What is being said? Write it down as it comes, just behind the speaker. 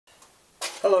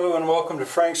Hello and welcome to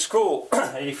Frank's School,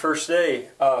 81st day,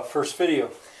 first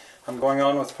video. I'm going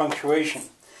on with punctuation.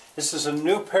 This is a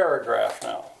new paragraph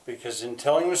now because in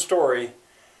telling the story,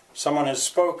 someone has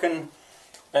spoken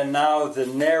and now the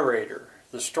narrator,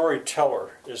 the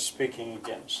storyteller, is speaking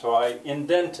again. So I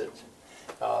indented.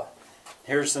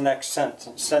 Here's the next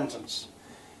sentence.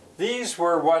 These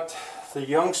were what the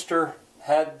youngster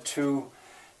had to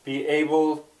be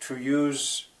able to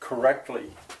use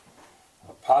correctly.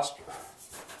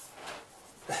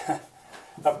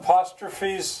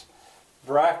 Apostrophes,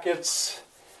 brackets,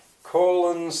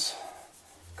 colons,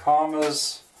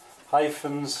 commas,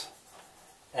 hyphens,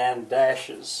 and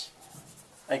dashes.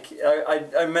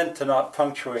 I meant to not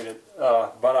punctuate it,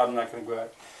 but I'm not going to go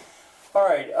back. All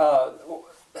right.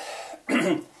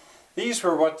 These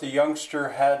were what the youngster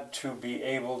had to be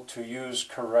able to use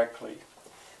correctly.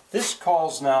 This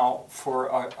calls now for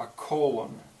a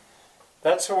colon.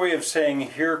 That's a way of saying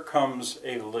here comes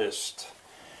a list.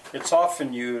 It's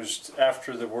often used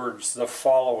after the words the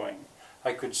following.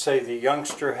 I could say the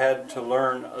youngster had to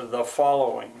learn the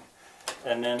following,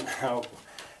 and then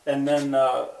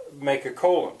make a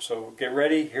colon. So get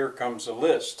ready, here comes a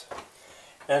list.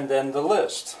 And then the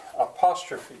list,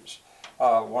 apostrophes.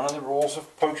 One of the rules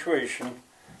of punctuation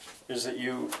is that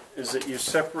you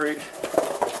separate.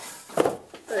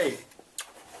 Hey,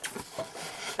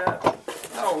 cat,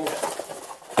 no.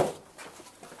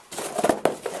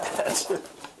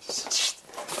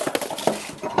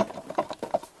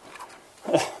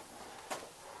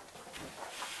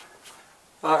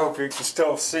 I hope you can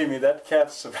still see me. That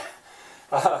cat's...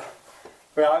 well,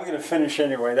 I'm going to finish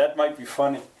anyway. That might be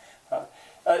funny.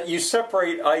 You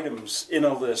separate items in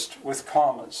a list with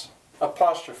commas.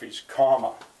 Apostrophes,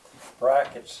 comma.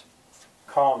 Brackets,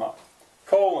 comma.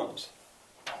 Colons,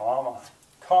 comma.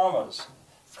 Commas,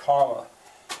 comma.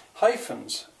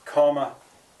 Hyphens, comma,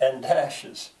 and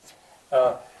dashes.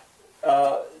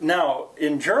 Now,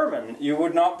 in German, you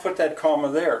would not put that comma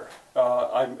there.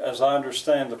 As I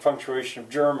understand the punctuation of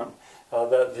German,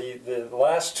 that the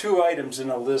last two items in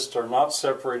a list are not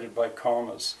separated by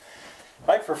commas.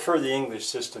 I prefer the English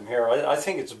system here. I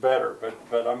think it's better,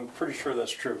 but I'm pretty sure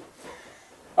that's true.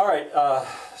 All right,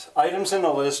 items in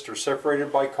a list are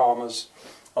separated by commas.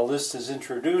 A list is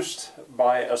introduced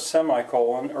by a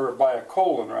semicolon, or by a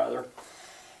colon rather,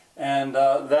 and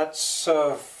that's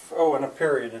and a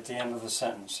period at the end of the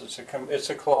sentence. It's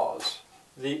a clause.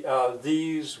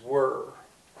 These were.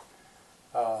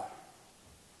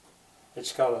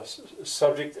 It's got a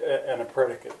subject and a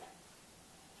predicate.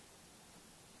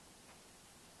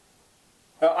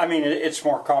 I mean, it's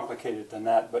more complicated than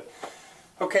that, but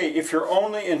okay, if you're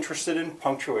only interested in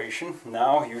punctuation,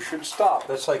 now you should stop.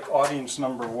 That's like audience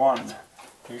number 1.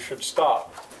 You should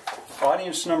stop.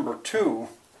 Audience number 2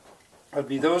 would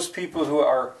be those people who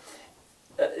are,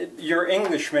 your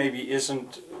English maybe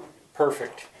isn't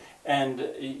perfect, and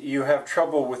you have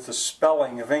trouble with the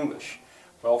spelling of English.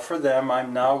 Well, for them,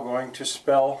 I'm now going to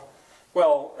spell,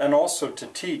 well, and also to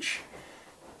teach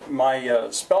my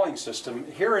spelling system.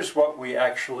 Here is what we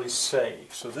actually say.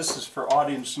 So this is for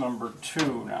audience number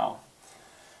 2 now.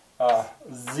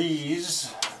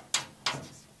 These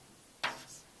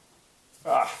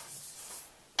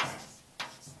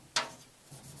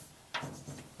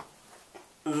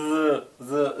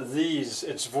these,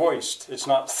 it's voiced. It's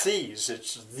not these,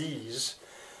 it's these.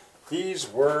 These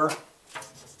were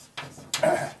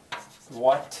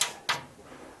what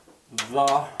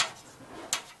the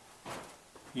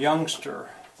youngster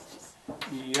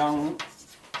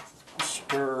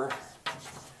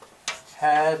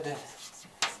had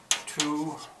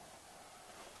to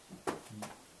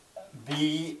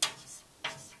be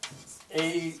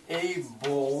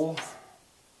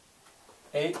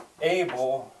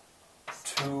able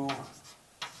to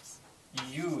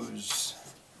use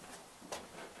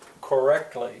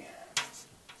correctly.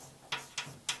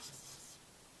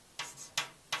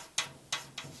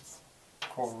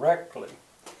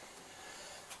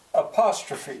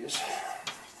 Apostrophes.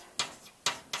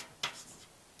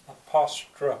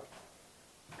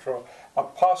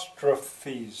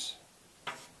 Apostrophes.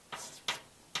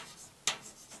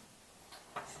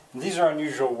 These are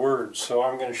unusual words, so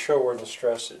I'm going to show where the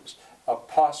stress is.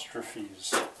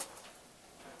 Apostrophes.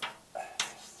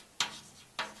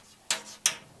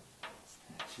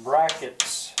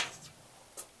 Brackets.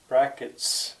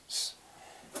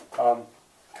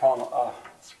 Comma.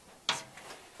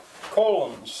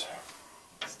 Colons.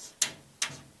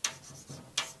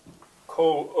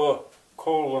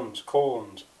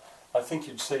 Colons. I think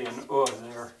you'd say an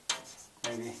there,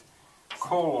 maybe.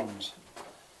 Colons.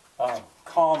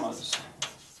 commas.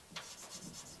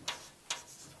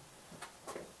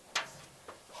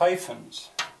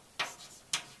 hyphens.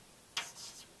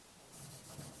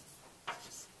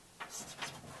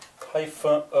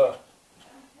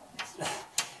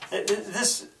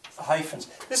 This hyphens.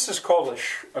 This is called a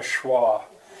schwa,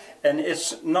 and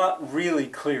it's not really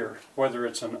clear whether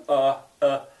it's an but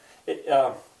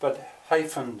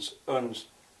hyphens, uns,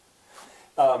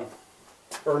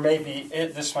 or maybe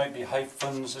this might be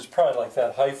hyphens. It's probably like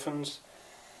that, hyphens,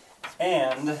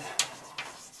 and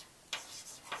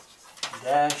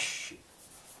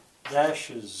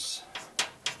dashes.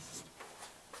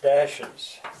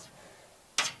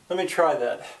 Let me try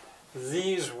that.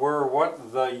 These were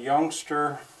what the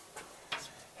youngster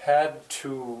had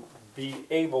to be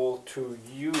able to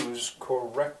use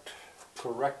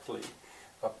correctly.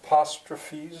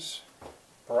 Apostrophes,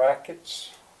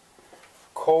 brackets,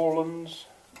 colons,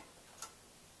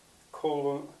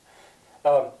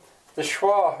 the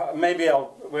schwa, maybe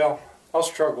I'll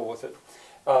struggle with it.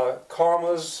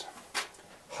 Commas,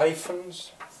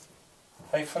 hyphens,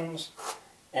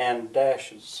 and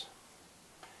dashes.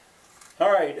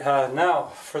 All right, now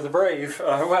for the brave.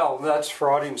 Well, that's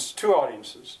for two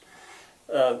audiences.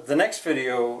 The next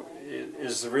video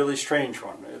is the really strange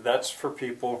one. That's for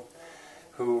people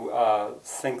who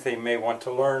think they may want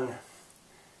to learn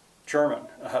German,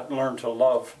 learn to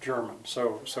love German.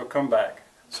 So come back.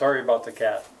 Sorry about the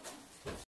cat.